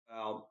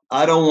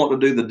I don't want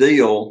to do the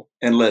deal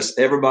unless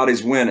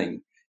everybody's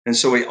winning. And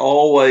so we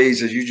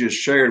always, as you just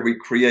shared, we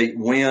create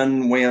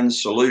win-win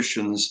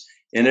solutions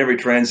in every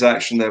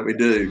transaction that we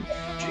do.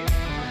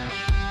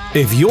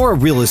 If you're a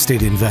real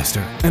estate investor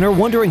and are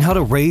wondering how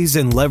to raise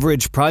and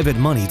leverage private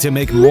money to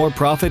make more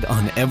profit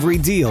on every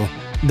deal,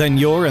 then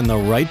you're in the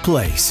right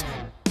place.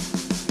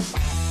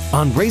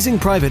 On Raising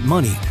Private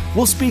Money,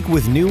 we'll speak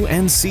with new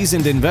and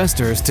seasoned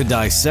investors to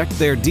dissect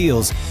their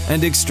deals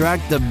and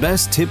extract the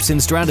best tips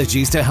and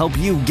strategies to help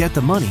you get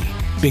the money,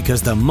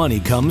 because the money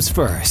comes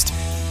first.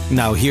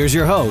 Now here's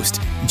your host,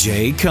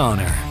 Jay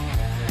Conner.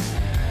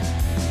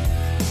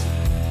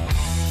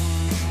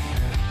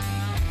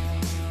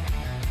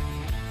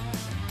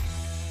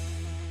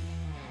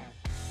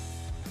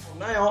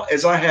 Now,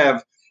 as I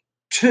have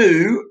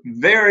two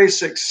very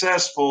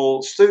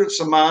successful students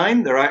of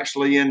mine, they're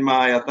actually in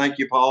my, thank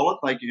you, Paula,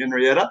 thank you,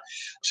 Henrietta,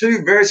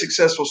 two very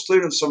successful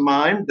students of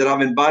mine that I've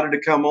invited to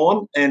come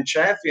on, and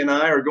Chaffee and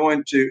I are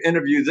going to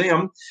interview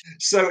them.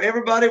 So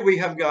everybody, we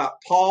have got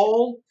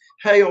Paul,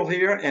 Hale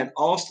here, and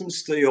Austin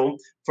Steele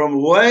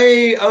from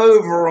way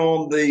over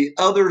on the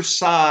other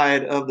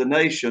side of the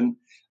nation.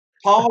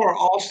 Paul or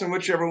Austin,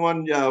 whichever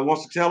one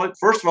wants to tell it.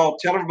 First of all,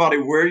 tell everybody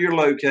where you're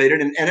located.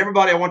 And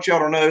everybody, I want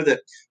y'all to know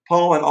that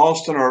Paul and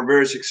Austin are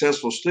very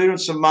successful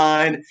students of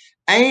mine.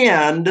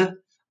 And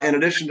in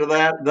addition to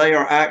that, they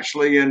are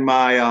actually in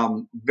my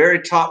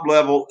very top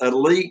level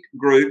elite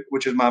group,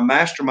 which is my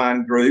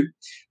mastermind group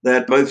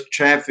that both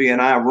Chaffee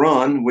and I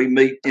run. We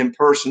meet in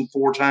person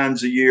 4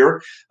 times a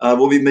year.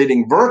 We'll be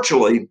meeting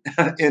virtually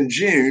in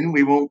June.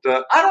 We won't,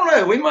 I don't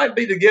know, we might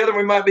be together.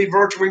 We might be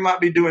virtual. We might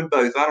be doing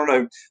both. I don't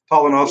know.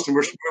 Paul and Austin,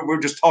 we were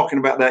just talking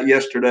about that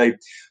yesterday.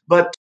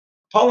 But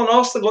Paul and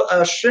Austin,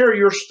 share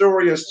your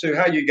story as to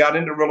how you got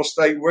into real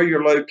estate, where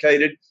you're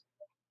located,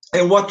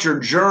 and what your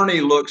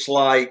journey looks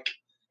like,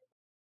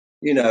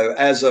 you know,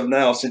 as of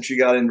now, since you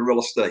got into real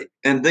estate.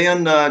 And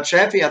then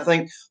Chaffee, I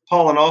think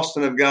Paul and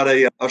Austin have got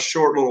a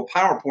short little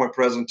PowerPoint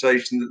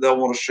presentation that they'll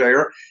want to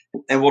share,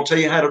 and we'll tell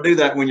you how to do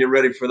that when you're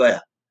ready for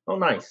that. Oh,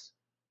 nice.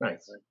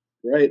 Nice.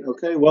 Great.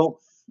 Okay. Well,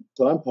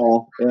 so I'm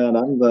Paul, and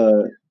I'm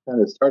the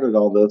kind of started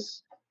all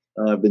this.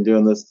 I've been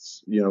doing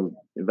this,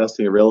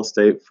 investing in real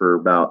estate for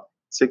about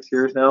 6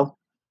 years now,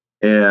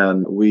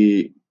 and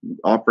we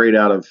operate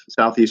out of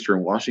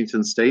southeastern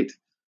Washington State.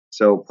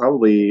 So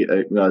probably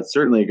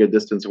certainly a good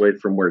distance away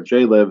from where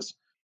Jay lives,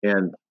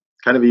 and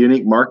kind of a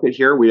unique market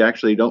here. We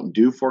actually don't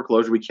do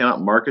foreclosure. We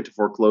cannot market to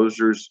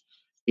foreclosures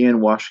in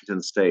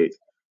Washington State.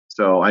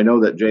 So I know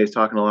that Jay is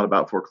talking a lot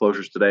about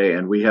foreclosures today,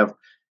 and we have,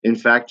 in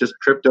fact, just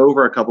tripped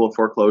over a couple of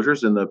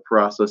foreclosures in the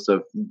process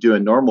of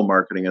doing normal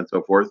marketing and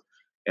so forth.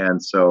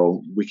 And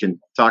so we can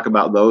talk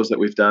about those that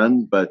we've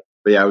done. But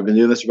yeah, we've been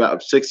doing this for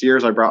about 6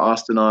 years. I brought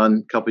Austin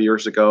on a couple of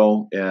years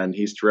ago, and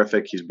he's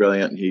terrific. He's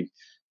brilliant. He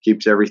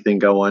keeps everything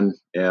going,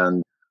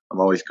 and I'm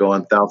always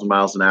going 1,000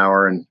 miles an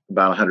hour and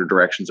about 100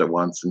 directions at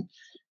once, and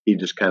he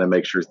just kind of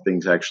makes sure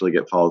things actually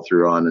get followed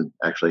through on and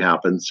actually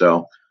happen.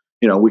 So,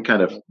 we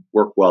kind of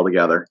work well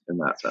together in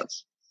that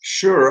sense.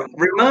 Sure.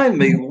 Remind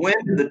me, when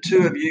did the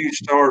two of you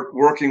start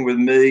working with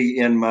me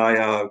in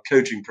my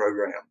coaching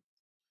program?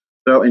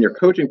 So in your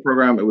coaching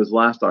program, it was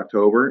last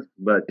October,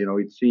 but,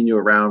 we'd seen you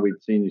around,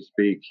 we'd seen you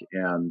speak,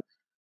 and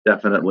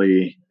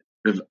definitely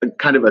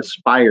kind of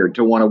aspired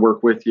to want to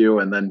work with you.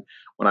 And then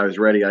when I was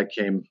ready, I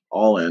came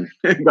all in,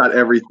 got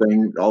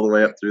everything all the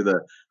way up through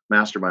the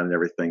mastermind and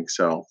everything.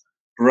 So,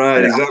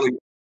 right, yeah. Exactly.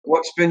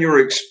 What's been your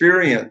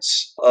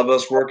experience of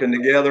us working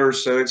together?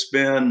 So it's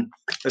been,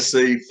 let's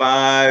see,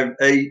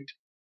 8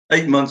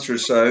 months or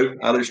so.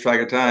 I lose track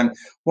of time.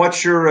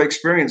 What's your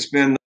experience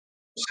been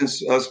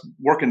since us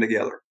working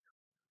together?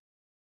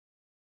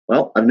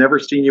 Well, I've never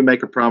seen you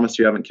make a promise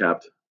you haven't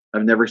kept.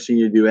 I've never seen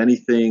you do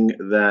anything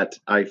that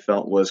I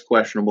felt was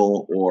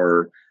questionable,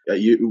 or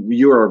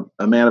you are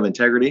a man of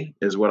integrity,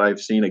 is what I've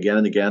seen again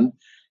and again.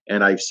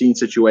 And I've seen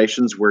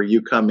situations where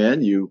you come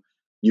in,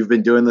 you've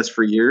been doing this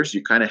for years,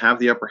 you kind of have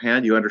the upper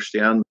hand, you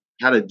understand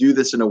how to do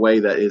this in a way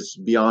that is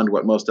beyond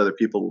what most other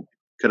people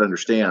could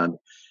understand.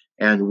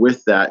 And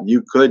with that,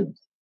 you could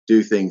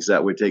do things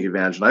that would take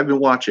advantage. And I've been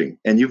watching,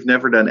 and you've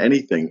never done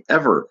anything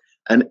ever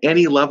on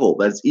any level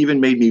that's even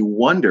made me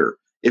wonder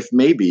if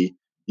maybe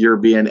you're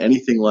being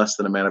anything less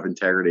than a man of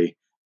integrity.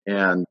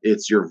 And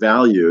it's your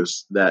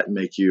values that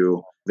make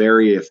you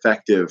very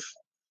effective,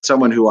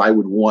 someone who I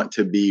would want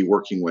to be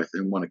working with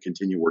and want to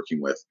continue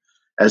working with.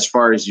 As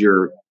far as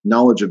your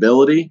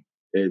knowledgeability,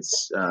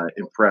 it's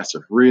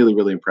impressive, really,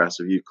 really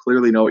impressive. You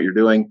clearly know what you're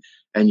doing,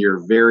 and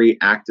you're very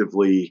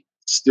actively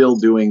still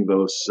doing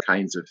those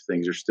kinds of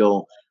things. You're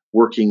still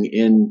working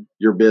in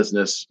your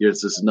business.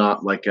 This is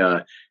not like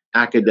a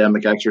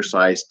academic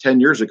exercise. 10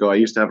 years ago, I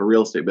used to have a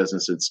real estate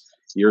business.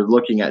 You're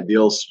looking at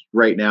deals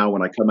right now.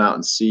 When I come out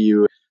and see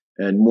you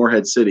in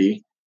Morehead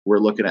City, we're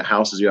looking at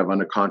houses you have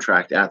under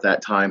contract at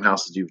that time,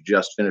 houses you've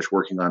just finished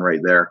working on right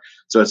there.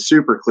 So it's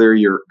super clear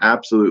you're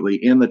absolutely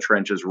in the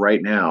trenches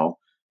right now.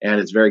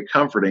 And it's very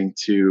comforting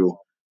to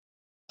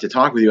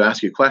talk with you,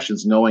 ask you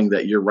questions, knowing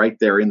that you're right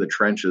there in the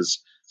trenches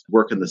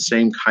working the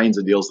same kinds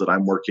of deals that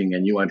I'm working,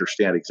 and you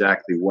understand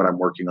exactly what I'm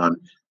working on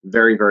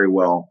very, very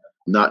well,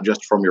 not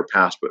just from your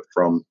past, but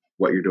from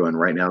what you're doing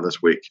right now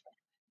this week.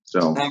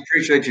 So I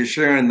appreciate you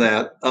sharing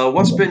that.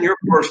 What's been your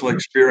personal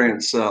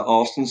experience,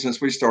 Austin, since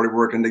we started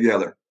working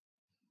together?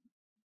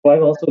 Well,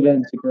 I've also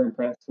been super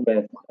impressed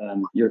with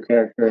your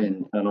character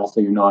and also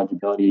your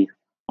knowledgeability.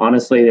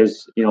 Honestly,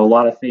 there's a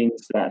lot of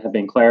things that have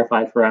been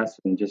clarified for us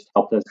and just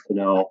helped us to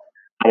know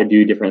how to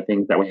do different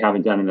things that we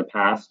haven't done in the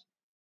past,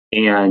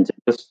 and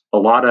just a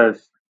lot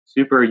of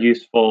super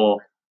useful,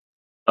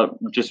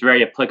 just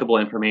very applicable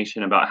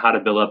information about how to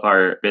build up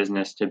our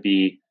business to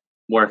be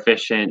more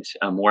efficient,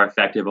 more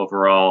effective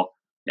overall,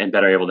 and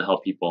better able to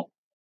help people.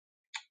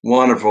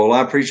 Wonderful.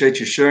 I appreciate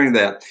you sharing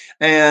that.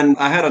 And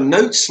I had a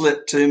note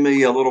slipped to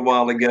me a little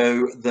while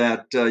ago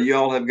that you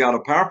all have got a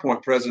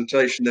PowerPoint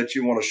presentation that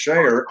you want to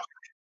share.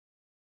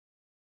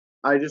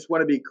 I just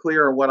want to be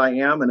clear on what I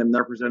am and I'm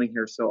representing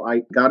here. So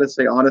I got to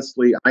say,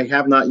 honestly, I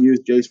have not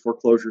used Jay's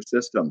foreclosure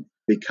system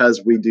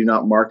because we do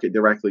not market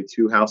directly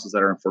to houses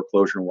that are in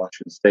foreclosure in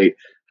Washington State.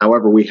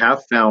 However, we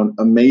have found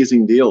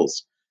amazing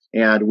deals,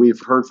 and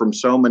we've heard from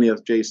so many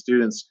of Jay's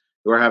students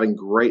who are having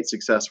great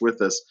success with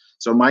this.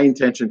 So my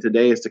intention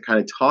today is to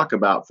kind of talk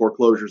about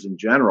foreclosures in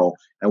general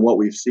and what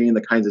we've seen, the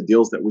kinds of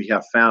deals that we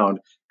have found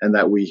and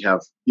that we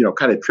have,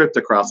 kind of tripped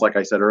across, like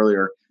I said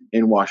earlier,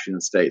 in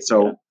Washington State.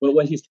 So yeah. Well,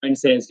 what he's trying to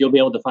say is you'll be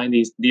able to find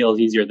these deals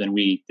easier than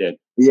we did.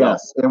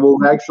 Yes. And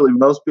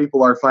most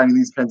people are finding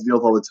these kinds of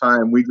deals all the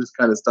time. We just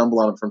kind of stumble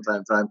on them from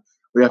time to time.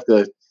 We have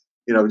to,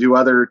 do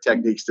other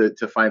techniques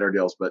to find our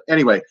deals. But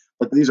anyway,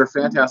 these are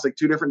fantastic,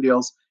 2 different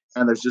deals.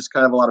 And there's just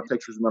kind of a lot of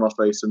pictures, and then I'll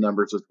show you some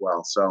numbers as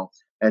well. So,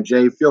 and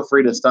Jay, feel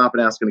free to stop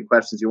and ask any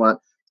questions you want.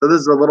 So this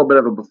is a little bit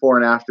of a before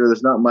and after.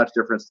 There's not much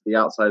difference to the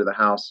outside of the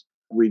house.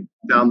 We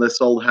found this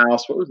old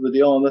house. What was the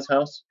deal on this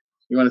house?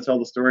 You want to tell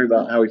the story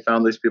about how we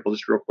found these people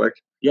just real quick?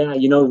 Yeah,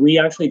 we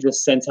actually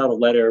just sent out a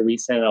letter. We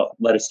sent out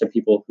letters to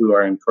people who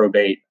are in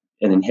probate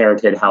and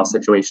inherited house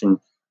situation.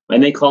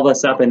 And they called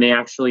us up, and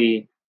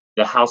the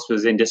house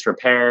was in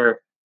disrepair,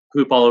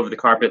 poop all over the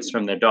carpets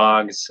from the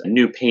dogs,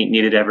 new paint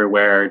needed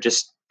everywhere,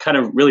 just kind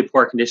of really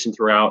poor condition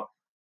throughout.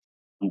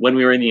 When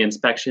we were in the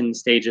inspection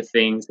stage of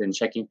things and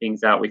checking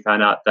things out, we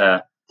found out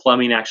the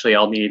plumbing actually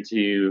all needed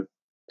to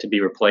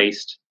be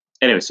replaced.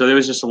 Anyway, so there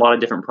was just a lot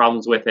of different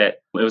problems with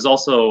it. It was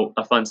also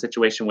a fun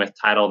situation with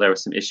title. There were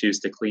some issues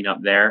to clean up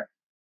there.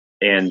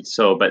 And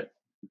so, but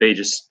they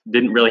just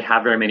didn't really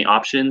have very many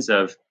options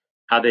of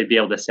how they'd be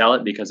able to sell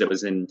it because it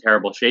was in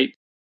terrible shape.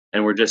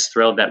 And we're just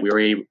thrilled that we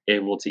were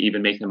able to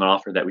even make them an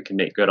offer that we can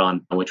make good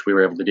on, which we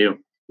were able to do.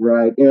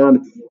 Right.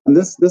 And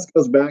this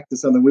goes back to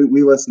something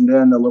we listened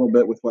in a little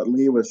bit with what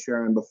Lee was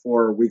sharing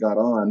before we got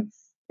on.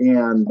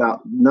 And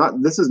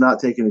this is not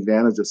taking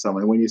advantage of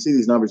someone. When you see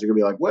these numbers, you're gonna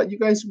be like, "What? You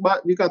guys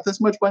got this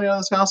much money on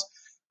this house?"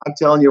 I'm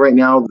telling you right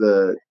now,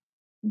 the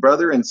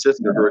brother and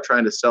sister who are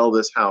trying to sell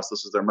this house,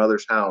 this is their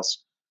mother's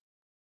house,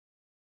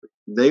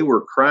 they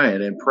were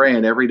crying and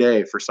praying every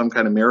day for some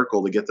kind of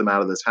miracle to get them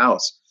out of this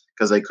house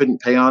because they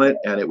couldn't pay on it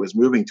and it was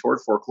moving toward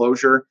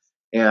foreclosure.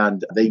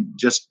 And they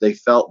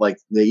felt like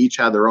they each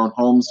had their own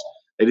homes.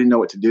 They didn't know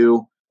what to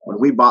do. When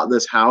we bought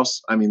this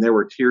house, I mean, there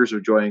were tears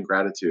of joy and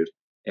gratitude.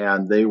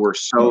 And they were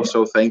so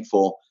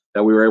thankful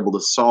that we were able to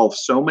solve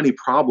so many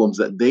problems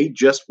that they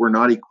just were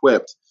not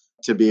equipped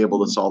to be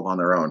able to solve on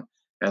their own.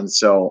 And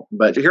so,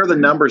 but here are the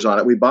numbers on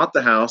it. We bought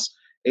the house,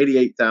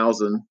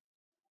 $88,000,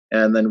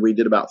 and then we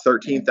did about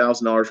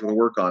 $13,000 worth of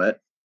work on it.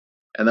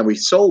 And then we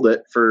sold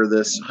it for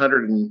this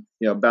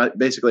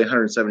basically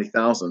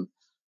 $170,000.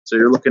 So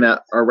you're looking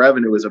at our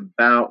revenue is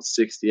about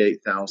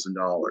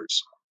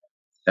 $68,000.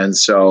 And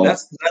so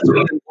that's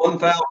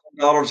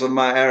 $1,000 of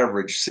my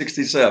average,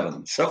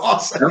 67. So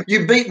awesome.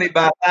 You beat me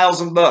by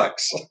 $1,000.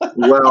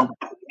 Well,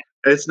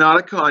 it's not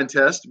a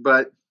contest,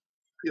 but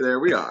there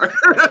we are.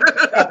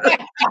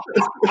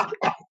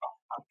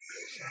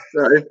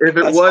 So if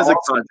it was awesome. A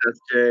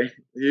contest, Jay,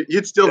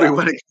 you'd still be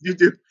winning. You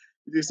do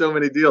so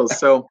many deals.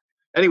 So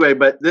anyway,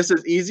 but this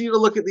is easy to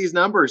look at these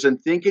numbers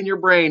and think in your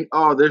brain,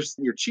 oh,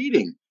 you're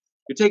cheating.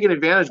 You're taking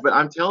advantage. But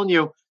I'm telling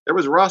you, there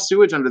was raw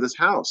sewage under this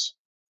house.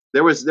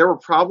 There were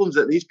problems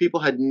that these people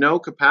had no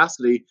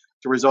capacity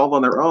to resolve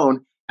on their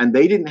own, and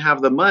they didn't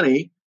have the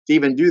money to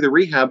even do the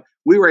rehab.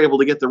 We were able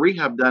to get the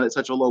rehab done at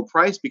such a low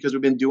price because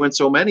we've been doing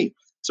so many.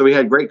 So we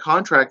had great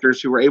contractors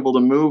who were able to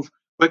move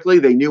quickly.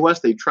 They knew us,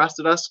 they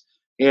trusted us.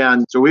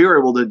 And so we were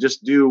able to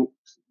just do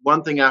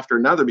one thing after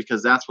another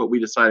because that's what we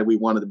decided we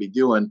wanted to be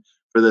doing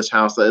for this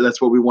house.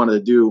 That's what we wanted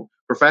to do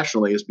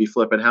professionally, is be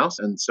flipping house.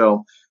 And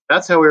so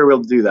that's how we were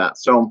able to do that.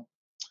 So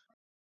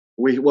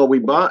we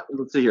bought,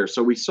 let's see here.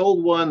 So we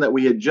sold one that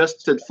we had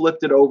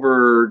flipped it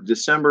over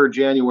December,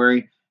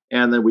 January,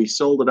 and then we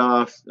sold it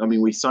off. I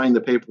mean, we signed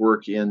the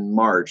paperwork in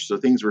March. So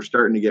things were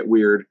starting to get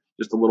weird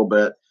just a little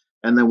bit.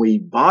 And then we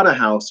bought a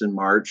house in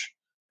March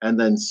and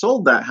then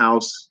sold that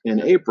house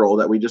in April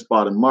that we just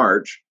bought in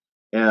March.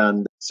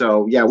 And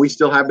so, yeah, we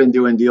still have been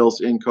doing deals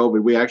in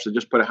COVID. We actually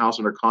just put a house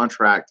under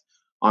contract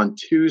on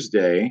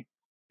Tuesday.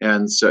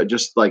 And so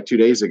just like 3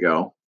 days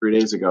ago.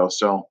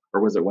 So,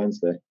 or was it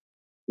Wednesday?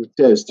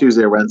 It's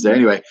Tuesday or Wednesday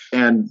anyway.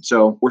 And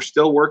so we're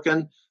still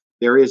working.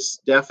 There is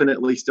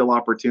definitely still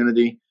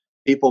opportunity.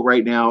 People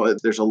right now,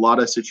 there's a lot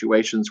of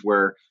situations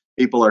where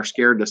people are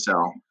scared to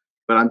sell.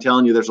 But I'm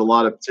telling you, there's a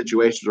lot of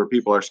situations where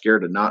people are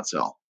scared to not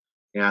sell.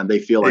 And they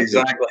feel like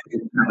Exactly. they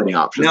don't have any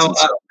options. Now,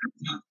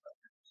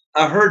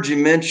 I heard you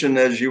mention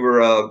as you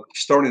were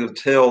starting to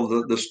tell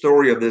the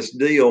story of this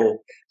deal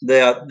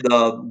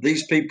that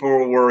these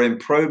people were in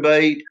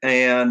probate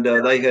and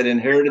they had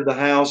inherited the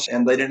house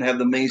and they didn't have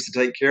the means to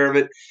take care of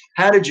it.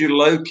 How did you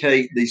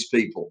locate these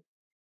people?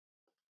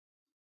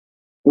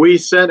 We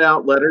sent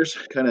out letters,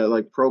 kind of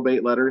like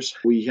probate letters.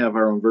 We have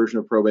our own version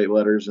of probate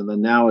letters. And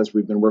then now, as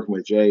we've been working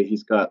with Jay,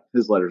 he's got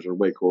his letters are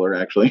way cooler,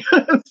 actually.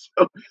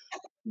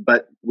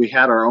 But we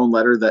had our own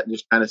letter that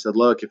just kind of said,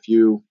 look, if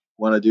you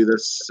want to do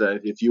this,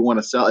 if you want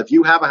to sell, if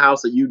you have a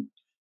house that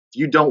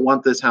you don't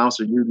want this house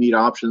or you need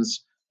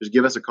options, just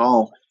give us a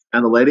call.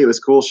 And the lady, it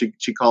was cool.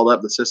 She called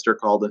up, the sister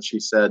called, and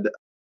she said,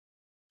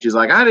 she's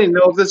like, I didn't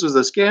know if this was a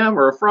scam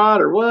or a fraud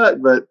or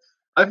what, but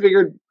I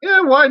figured,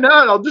 yeah, why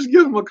not? I'll just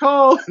give them a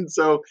call. And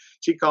so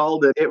she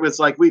called, and it was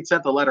like we'd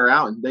sent the letter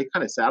out and they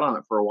kind of sat on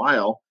it for a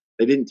while.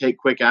 They didn't take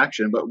quick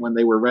action, but when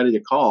they were ready to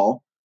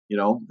call,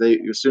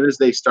 as soon as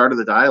they started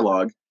the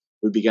dialogue,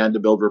 we began to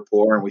build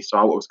rapport and we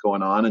saw what was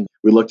going on and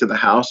we looked at the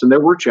house and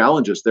there were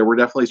challenges. There were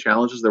definitely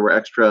challenges. There were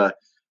extra,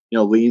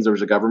 liens. There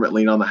was a government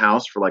lien on the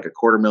house for like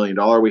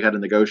 $250,000 we had to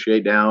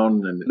negotiate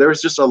down. And there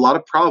was just a lot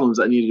of problems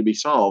that needed to be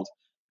solved.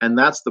 And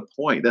that's the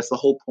point. That's the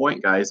whole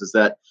point, guys, is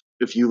that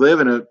if you live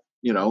in a,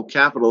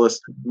 capitalist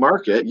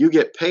market, you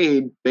get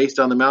paid based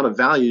on the amount of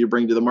value you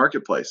bring to the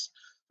marketplace.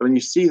 So when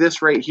you see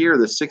this right here,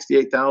 the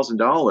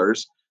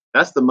 $68,000,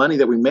 that's the money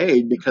that we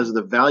made because of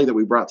the value that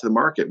we brought to the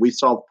market. We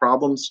solved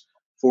problems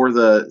for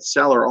the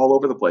seller all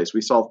over the place. We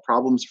solved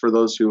problems for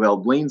those who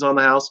held liens on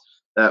the house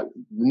that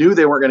knew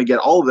they weren't going to get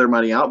all of their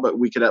money out, but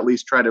we could at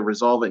least try to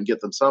resolve it and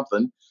get them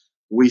something.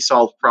 We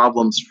solved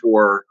problems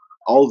for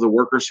all of the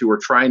workers who were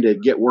trying to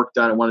get work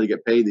done and wanted to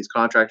get paid. These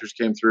contractors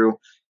came through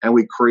and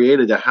we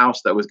created a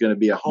house that was going to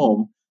be a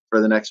home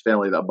for the next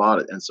family that bought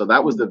it. And so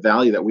that was the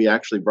value that we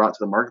actually brought to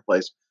the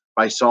marketplace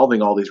by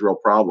solving all these real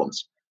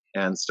problems.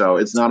 And so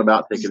it's not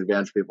about taking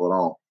advantage of people at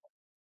all.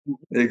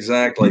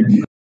 Exactly.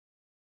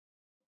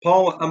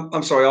 Paul,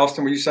 I'm sorry,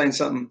 Austin, were you saying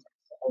something?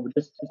 Oh,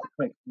 just a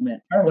quick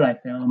comment. Part of what I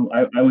found,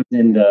 I was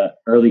in the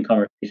early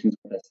conversations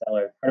with the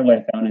seller. Part of what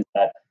I found is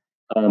that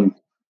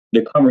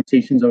the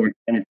conversations over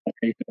tenant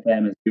penetration with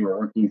them as we were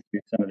working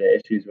through some of the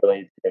issues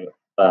related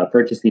to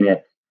purchasing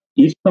it,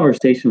 each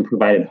conversation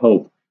provided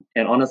hope.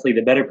 And honestly,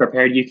 the better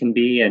prepared you can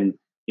be, and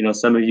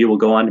some of you will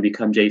go on to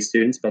become J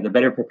students, but the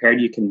better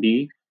prepared you can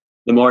be,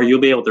 the more you'll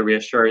be able to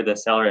reassure the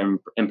seller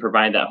and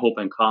provide that hope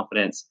and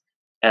confidence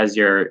as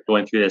you're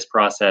going through this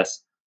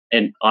process.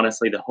 And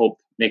honestly, the hope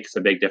makes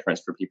a big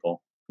difference for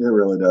people. It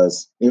really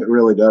does. It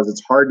really does.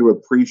 It's hard to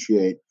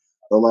appreciate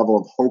the level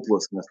of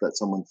hopelessness that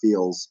someone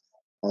feels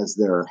as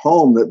their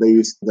home that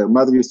their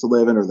mother used to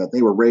live in or that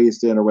they were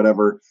raised in or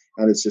whatever,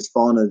 and it's just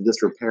fallen into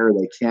disrepair.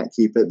 They can't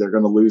keep it. They're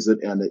going to lose it,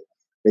 and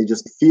they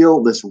just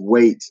feel this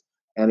weight,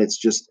 and it's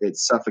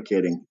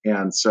suffocating.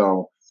 And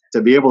so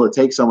to be able to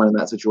take someone in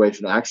that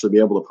situation, to actually be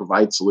able to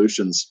provide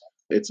solutions,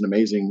 it's an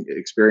amazing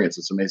experience.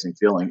 It's an amazing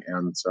feeling.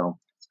 And so.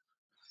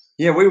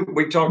 Yeah,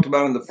 we talked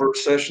about in the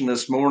first session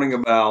this morning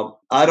about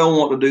I don't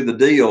want to do the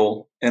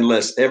deal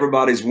unless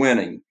everybody's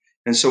winning.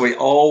 And so we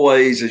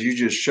always, as you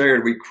just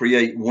shared, we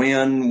create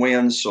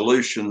win-win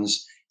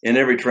solutions in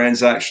every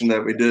transaction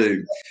that we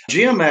do.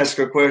 Jim asked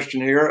a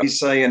question here. He's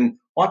saying,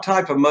 what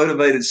type of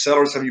motivated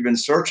sellers have you been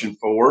searching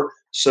for?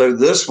 So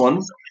this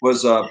one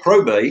was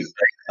probate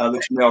that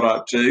you mailed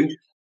out to.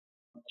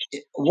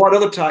 What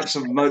other types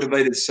of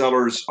motivated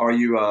sellers are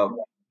you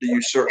do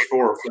you search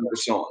for or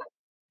focus on?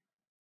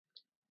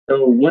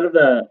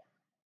 So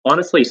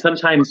honestly,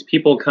 sometimes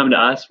people come to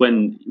us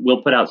when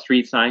we'll put out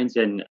street signs,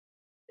 and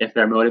if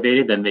they're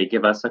motivated, then they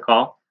give us a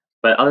call.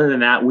 But other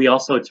than that, we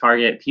also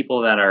target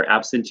people that are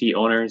absentee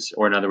owners,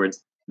 or in other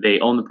words, they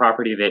own the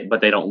property,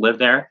 but they don't live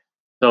there.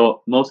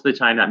 So most of the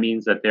time, that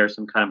means that they're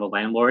some kind of a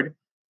landlord.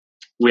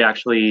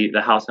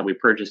 The house that we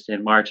purchased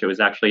in March, it was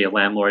actually a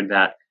landlord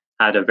that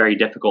had a very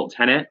difficult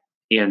tenant.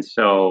 And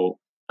so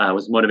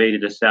was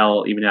motivated to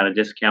sell even at a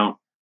discount.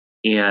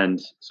 And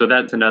so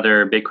that's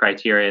another big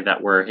criteria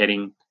that we're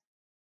hitting.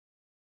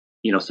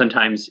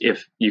 Sometimes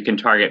if you can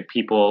target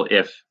people,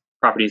 if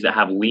properties that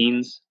have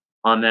liens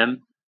on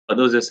them, but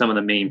those are some of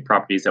the main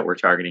properties that we're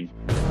targeting.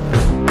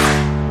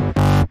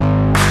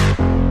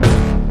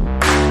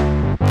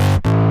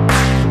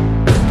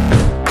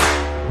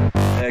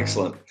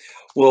 Excellent.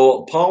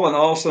 Well, Paul and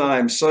Austin, I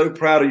am so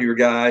proud of you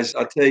guys.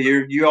 I tell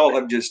you, you all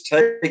have just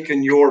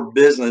taken your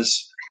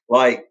business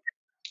like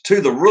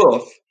to the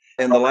roof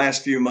in the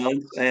last few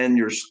months, and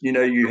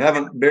you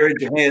haven't buried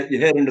your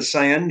head in the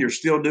sand. You're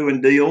still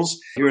doing deals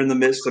here in the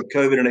midst of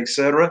COVID and et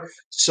cetera.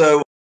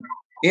 So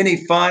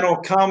any final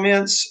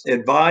comments,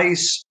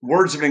 advice,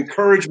 words of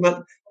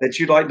encouragement that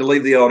you'd like to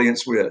leave the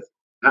audience with?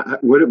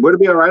 Would it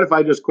be all right if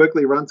I just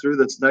quickly run through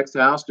this next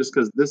house, just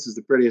because this is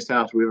the prettiest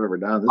house we've ever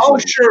done? This is Oh,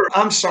 like, sure.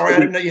 I'm sorry. I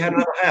didn't know you had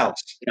another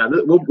house. yeah,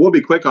 we'll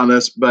be quick on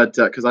this, but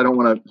because I don't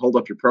want to hold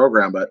up your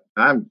program, but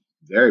I'm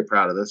very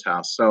proud of this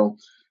house. So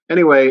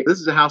anyway, this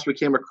is a house we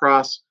came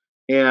across,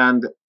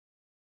 and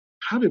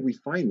how did we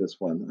find this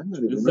one? I'm not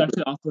even This is remember.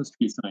 actually also a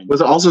street sign.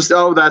 Was it also?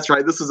 Oh, that's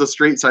right. This is a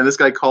street sign. This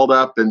guy called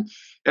up, and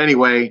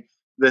anyway,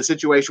 the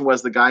situation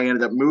was the guy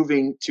ended up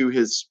moving to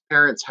his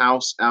parents'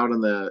 house out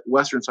on the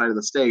western side of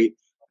the state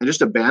and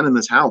just abandoned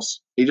this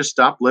house. He just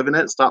stopped living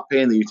it, stopped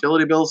paying the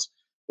utility bills.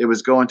 It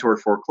was going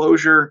toward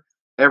foreclosure.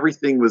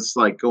 Everything was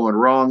like going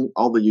wrong.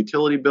 All the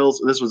utility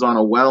bills. This was on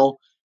a well,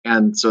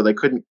 and so they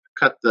couldn't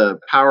cut the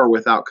power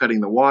without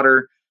cutting the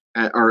water,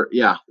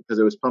 because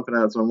it was pumping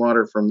out its own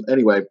water from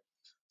anyway.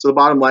 So the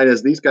bottom line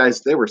is these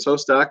guys, they were so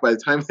stuck. By the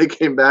time they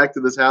came back to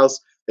this house,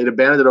 they'd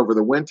abandoned it over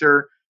the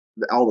winter.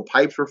 All the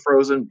pipes were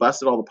frozen,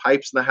 busted all the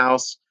pipes in the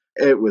house.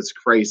 It was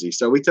crazy.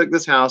 So we took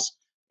this house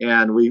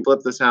and we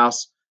flipped this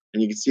house,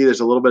 and you can see there's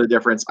a little bit of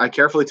difference. I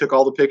carefully took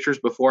all the pictures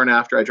before and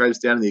after. I tried to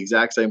stand in the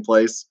exact same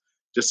place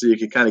just so you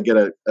could kind of get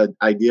an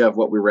idea of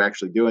what we were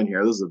actually doing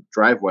here. This is a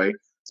driveway.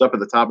 It's up at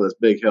the top of this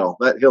big hill.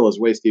 That hill is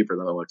way steeper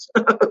than it looks.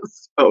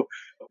 So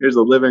here's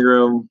the living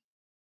room,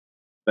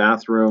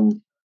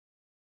 bathroom,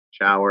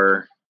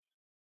 shower,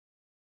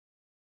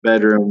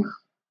 bedroom,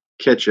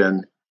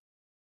 kitchen.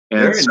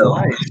 And Very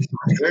nice.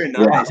 Very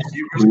nice.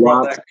 You really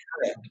brought that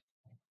correct.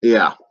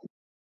 Yeah.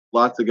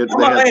 Lots of good. You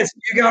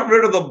got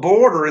rid of the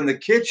border in the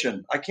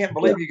kitchen. I can't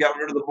believe you got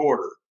rid of the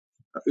border.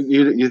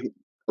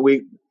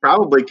 We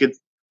probably could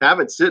have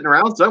it sitting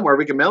around somewhere.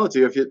 We can mail it to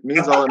you if it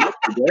means all it makes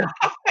to do.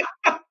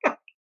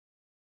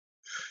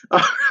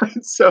 All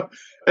right. So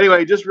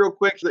anyway, just real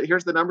quick,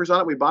 here's the numbers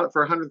on it. We bought it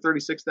for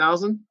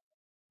 $136,000.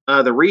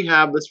 The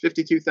rehab, this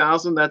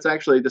 $52,000. That's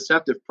actually a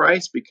deceptive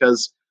price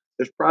because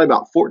there's probably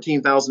about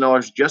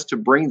 $14,000 just to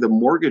bring the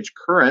mortgage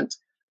current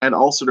and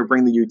also to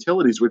bring the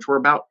utilities, which were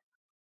about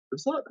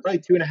probably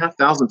 $2,500,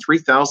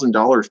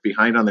 $3,000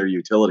 behind on their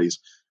utilities,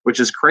 which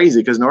is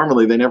crazy because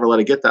normally they never let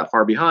it get that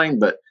far behind,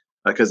 but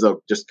because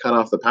they'll just cut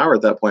off the power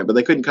at that point. But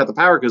they couldn't cut the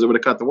power because it would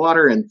have cut the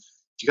water, and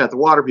if you cut the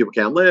water, people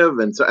can't live.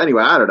 And so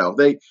anyway, I don't know.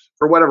 They,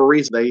 for whatever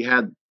reason, they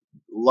had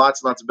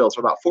lots and lots of bills.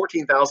 So about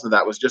 $14,000 of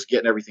that was just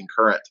getting everything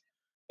current.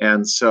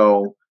 And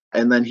so,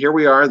 and then here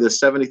we are. The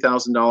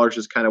 $70,000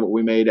 is kind of what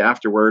we made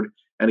afterward.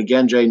 And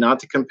again, Jay, not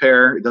to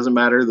compare, it doesn't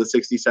matter the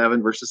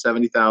 67 versus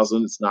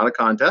 70,000. It's not a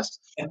contest.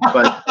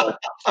 But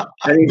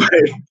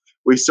anyway,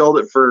 we sold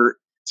it for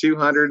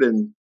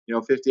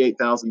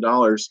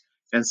 $258,000.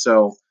 And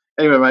so,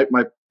 anyway,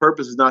 my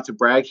purpose is not to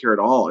brag here at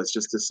all. It's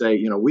just to say,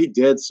 we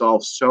did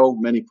solve so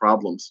many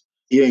problems,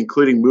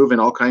 including moving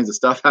all kinds of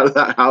stuff out of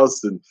that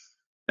house. And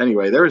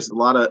anyway, there was a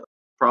lot of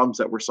problems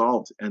that were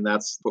solved, and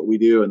that's what we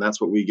do, and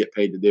that's what we get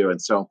paid to do.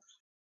 And so,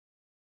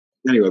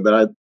 anyway,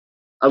 but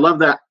I love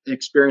that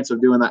experience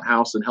of doing that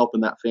house and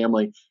helping that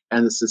family.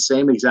 And it's the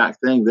same exact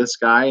thing. This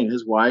guy and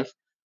his wife,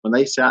 when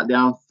they sat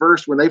down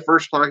when they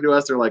first talked to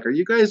us, they're like, "Are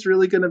you guys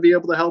really going to be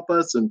able to help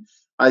us?" And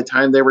by the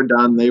time they were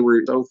done, they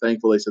were so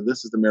thankful. They said,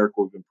 "This is the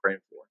miracle we've been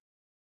praying for."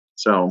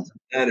 So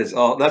that's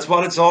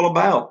what it's all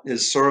about,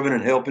 is serving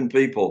and helping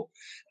people.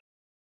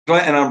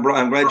 And I'm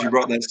glad you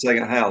brought that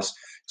second house.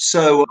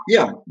 So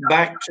yeah,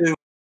 back to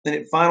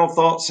any final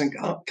thoughts and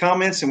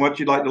comments and what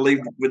you'd like to leave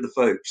with the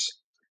folks.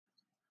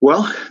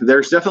 Well,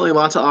 there's definitely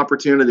lots of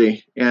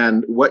opportunity,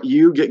 and what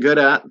you get good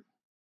at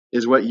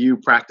is what you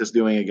practice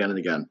doing again and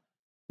again.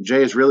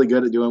 Jay is really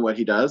good at doing what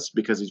he does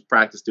because he's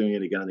practiced doing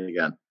it again and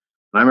again.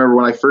 And I remember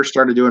when I first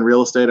started doing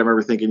real estate, I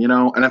remember thinking,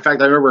 and in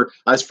fact, I remember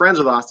I was friends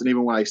with Austin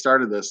even when I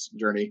started this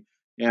journey.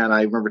 And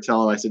I remember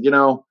telling him, I said,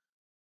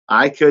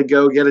 I could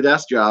go get a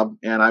desk job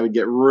and I would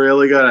get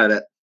really good at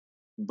it,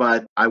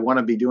 but I want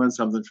to be doing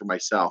something for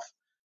myself.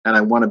 And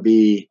I want to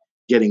be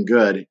getting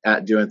good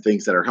at doing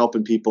things that are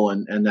helping people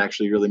and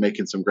actually really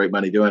making some great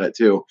money doing it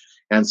too.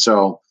 And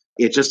so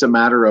it's just a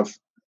matter of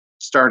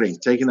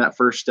taking that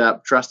first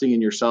step, trusting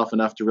in yourself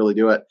enough to really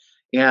do it.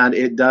 And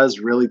it does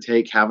really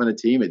take having a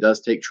team. It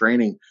does take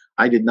training.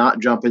 I did not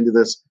jump into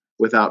this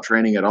without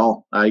training at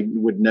all. I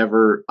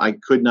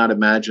could not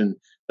imagine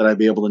that I'd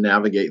be able to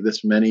navigate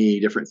this many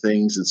different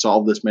things and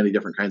solve this many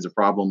different kinds of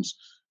problems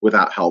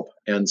without help.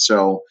 And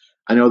so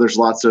I know there's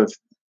lots of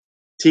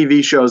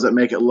TV shows that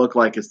make it look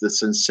like it's the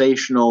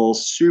sensational,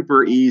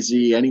 super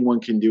easy, anyone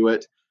can do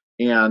it.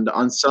 And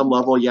on some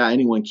level, yeah,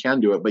 anyone can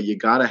do it, but you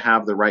got to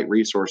have the right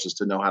resources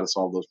to know how to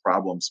solve those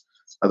problems.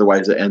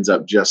 Otherwise, it ends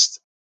up just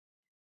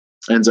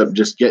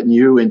getting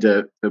you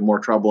into more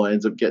trouble. It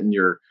ends up getting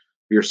your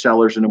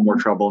sellers into more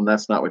trouble, and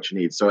that's not what you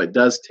need. So it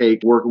does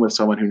take working with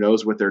someone who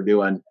knows what they're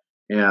doing.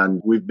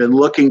 And we've been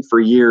looking for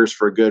years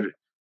for a good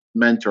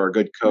mentor, a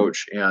good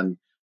coach, and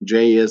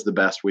Jay is the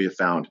best we have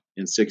found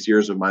in 6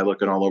 years of my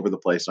looking all over the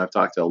place. And I've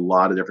talked to a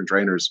lot of different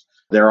trainers.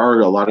 There are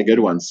a lot of good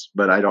ones,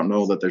 but I don't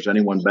know that there's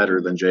anyone better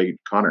than Jay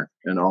Connor,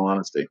 in all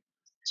honesty.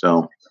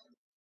 So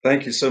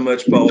thank you so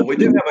much, Paul. We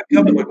do have a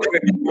couple of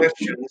quick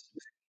questions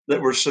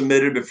that were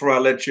submitted before I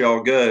let you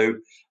all go.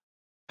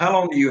 How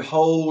long do you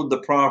hold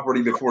the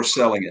property before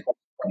selling it?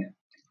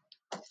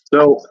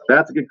 So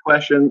that's a good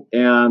question.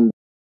 And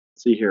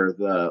let's see here,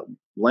 the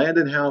land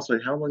and house,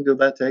 like, how long did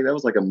that take? That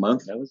was like a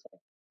month.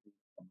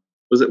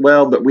 Was it?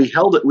 Well, but we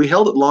held it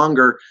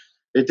longer.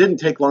 It didn't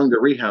take long to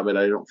rehab it,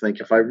 I don't think.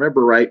 If I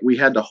remember right, we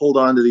had to hold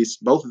on to these.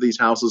 Both of these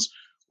houses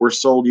were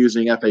sold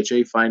using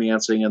FHA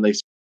financing, and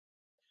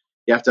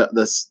you have to,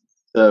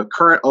 the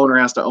current owner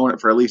has to own it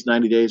for at least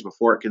 90 days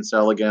before it can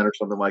sell again or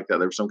something like that.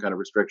 There was some kind of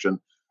restriction.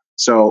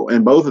 So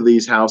in both of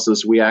these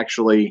houses, we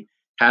actually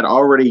had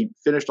already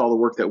finished all the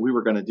work that we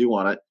were going to do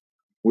on it.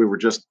 We were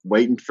just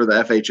waiting for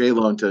the FHA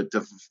loan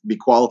to be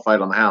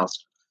qualified on the house.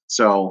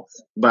 So,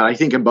 but I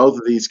think in both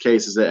of these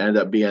cases, it ended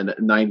up being a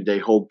 90-day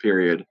hold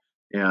period,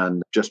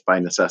 and just by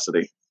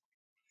necessity.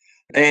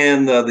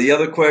 And the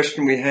other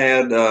question we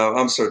had,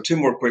 I'm sorry, two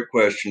more quick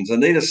questions.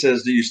 Anita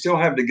says, do you still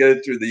have to go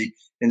through the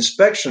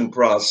inspection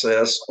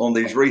process on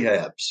these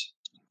rehabs?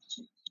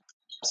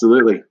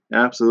 Absolutely.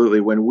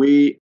 Absolutely. When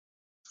we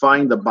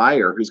find the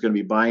buyer who's going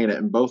to be buying it,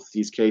 in both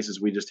these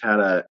cases, we just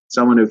had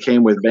someone who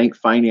came with bank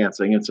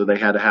financing, and so they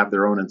had to have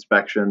their own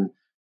inspection,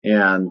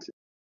 and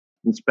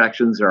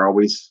inspections are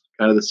always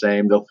kind of the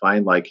same. They'll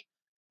find, like,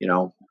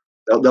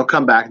 they'll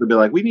come back and they'll be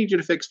like, we need you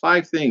to fix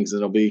 5 things.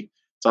 And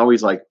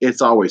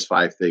it's always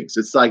 5 things.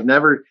 It's like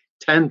never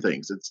 10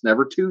 things. It's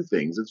never 2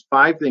 things. It's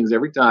 5 things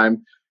every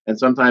time. And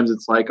sometimes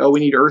it's like, oh, we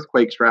need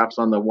earthquake straps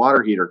on the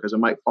water heater because it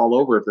might fall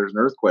over if there's an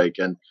earthquake.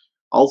 And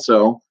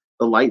also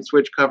the light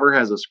switch cover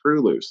has a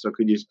screw loose. So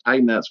could you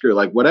tighten that screw?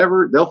 Like,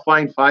 whatever, they'll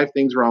find 5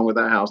 things wrong with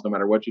that house, no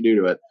matter what you do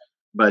to it.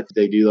 But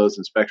they do those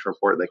inspection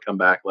report. They come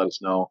back, let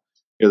us know,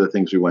 here are the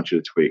things we want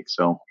you to tweak.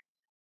 So.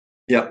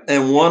 Yeah.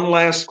 And one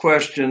last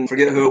question,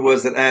 forget who it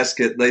was that asked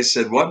it. They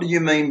said, what do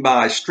you mean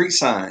by street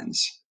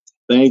signs?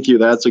 Thank you.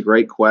 That's a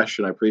great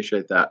question. I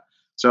appreciate that.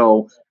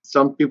 So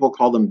some people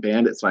call them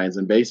bandit signs.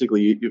 And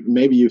basically,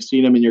 maybe you've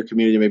seen them in your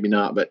community, maybe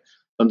not. But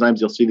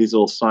sometimes you'll see these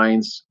little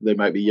signs. They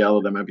might be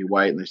yellow, they might be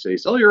white. And they say,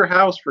 sell your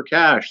house for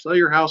cash, sell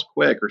your house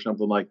quick, or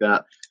something like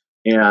that.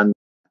 And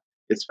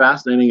it's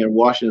fascinating. In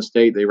Washington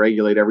State, they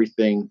regulate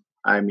everything.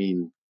 I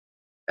mean,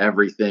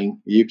 everything.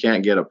 You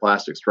can't get a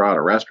plastic straw at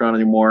a restaurant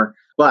anymore.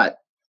 But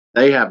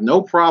they have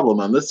no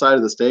problem on this side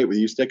of the state with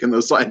you sticking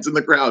those signs in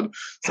the ground.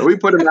 So we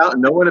put them out,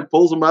 and no one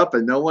pulls them up,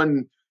 and no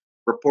one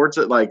reports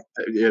it. Like,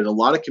 in a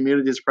lot of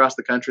communities across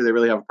the country, they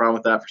really have a problem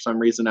with that. For some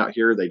reason out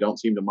here, they don't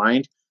seem to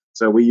mind.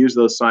 So we use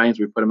those signs.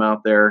 We put them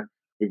out there.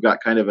 We've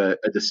got kind of a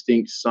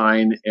distinct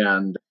sign,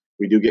 and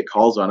we do get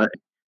calls on it.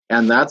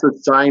 And that's a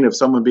sign of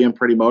someone being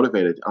pretty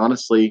motivated.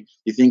 Honestly,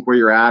 you think where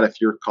you're at,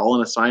 if you're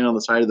calling a sign on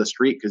the side of the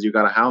street because you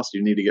got a house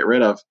you need to get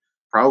rid of,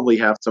 probably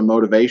have some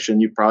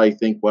motivation. You probably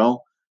think,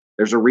 well,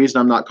 there's a reason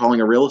I'm not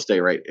calling a real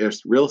estate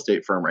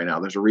firm right now.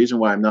 There's a reason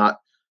why I'm not,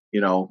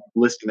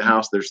 listing the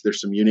house.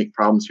 There's some unique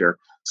problems here.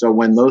 So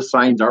when those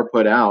signs are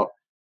put out,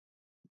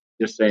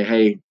 just say,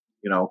 hey,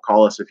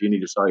 call us if you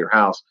need to sell your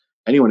house.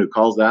 Anyone who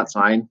calls that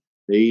sign,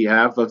 they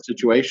have a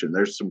situation.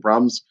 There's some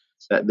problems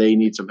that they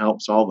need some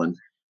help solving.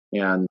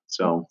 And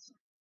so,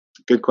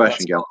 good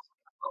question, Gil.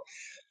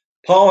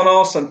 Paul and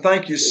Austin,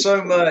 thank you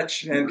so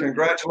much, and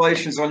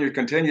congratulations on your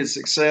continued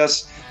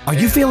success. Are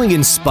you feeling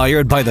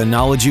inspired by the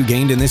knowledge you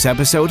gained in this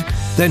episode?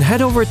 Then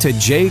head over to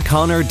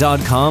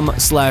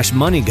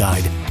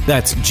jconner.com/moneyguide.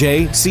 That's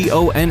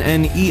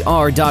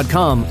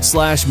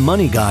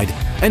jconner.com/moneyguide,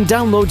 and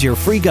download your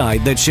free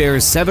guide that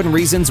shares 7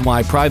 reasons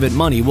why private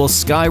money will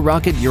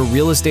skyrocket your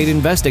real estate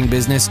investing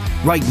business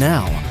right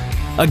now.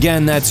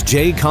 Again, that's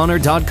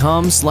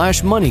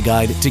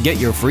jconner.com/moneyguide to get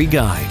your free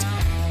guide.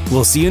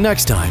 We'll see you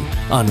next time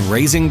on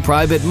Raising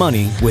Private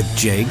Money with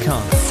Jay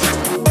Conner.